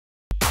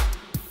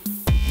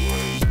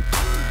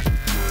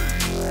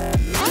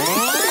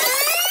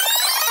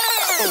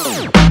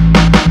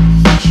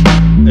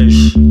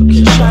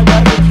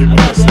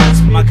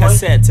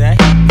MaCassette, eh?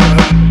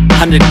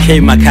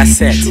 100K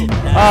MaCassette.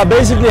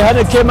 Basically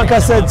 100K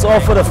MaCassette's all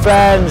for the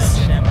fans.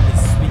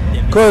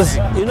 Cause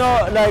you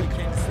know, like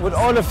with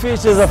all the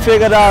features I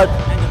figured out,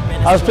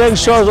 I was playing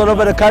shows all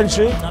over the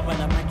country,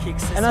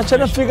 and I'm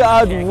trying to figure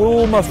out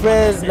who my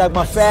friends, like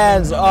my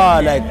fans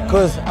are, like,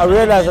 cause I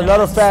realized a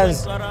lot of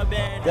fans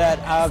that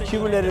I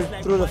accumulated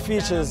through the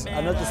features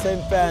are not the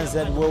same fans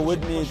that were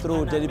with me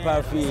through Daily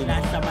Paraffin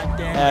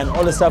and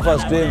all the stuff I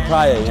was doing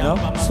prior, you know?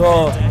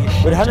 So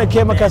with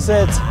 100K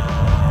MaCassette,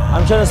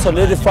 I'm trying to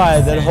solidify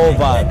that whole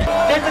vibe.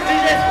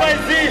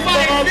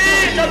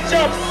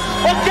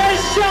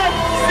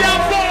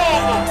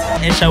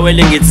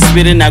 It's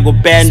spitting, I go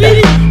band.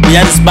 We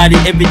have this body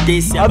every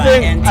day. I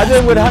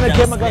think with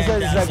 100K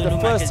MaCassette, it's like the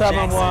first time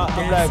I'm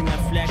like,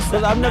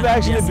 because I've never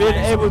actually been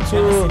able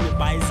to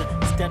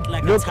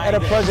look at a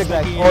project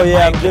like, oh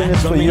yeah, I'm doing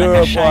this for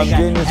Europe, or I'm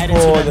doing this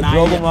for the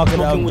global market,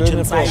 or I'm doing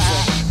this for,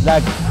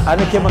 like,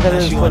 100K MaCassette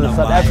is for the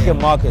South African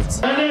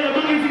markets.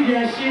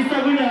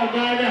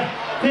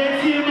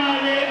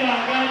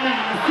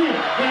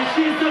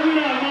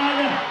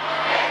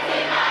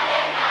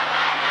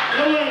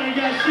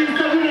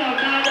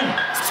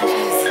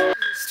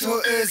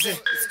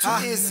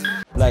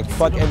 Like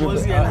fuck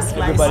everybody else.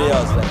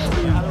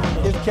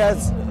 Like, if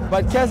cats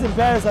in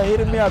Paris are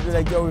hitting me up, they're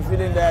like, yo, we're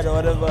feeling that or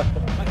whatever.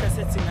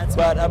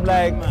 But I'm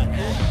like,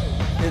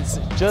 it's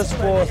just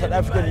for South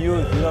African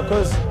youth, you know,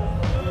 because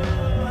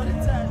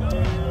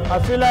I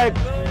feel like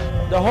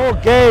the whole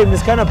game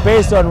is kind of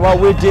based on what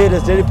we did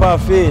as Daily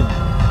Paraffin.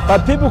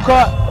 But people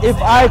can't, if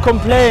I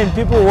complain,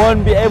 people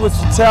won't be able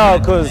to tell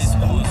because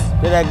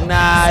they're like,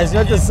 nah, it's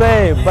not the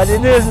same. But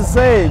it is the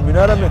same, you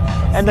know what I mean?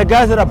 And the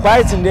guys that are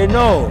biting, they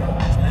know.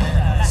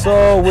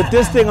 So with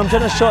this thing, I'm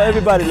trying to show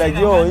everybody, like,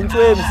 yo, and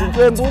this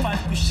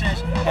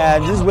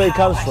is where it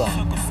comes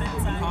from.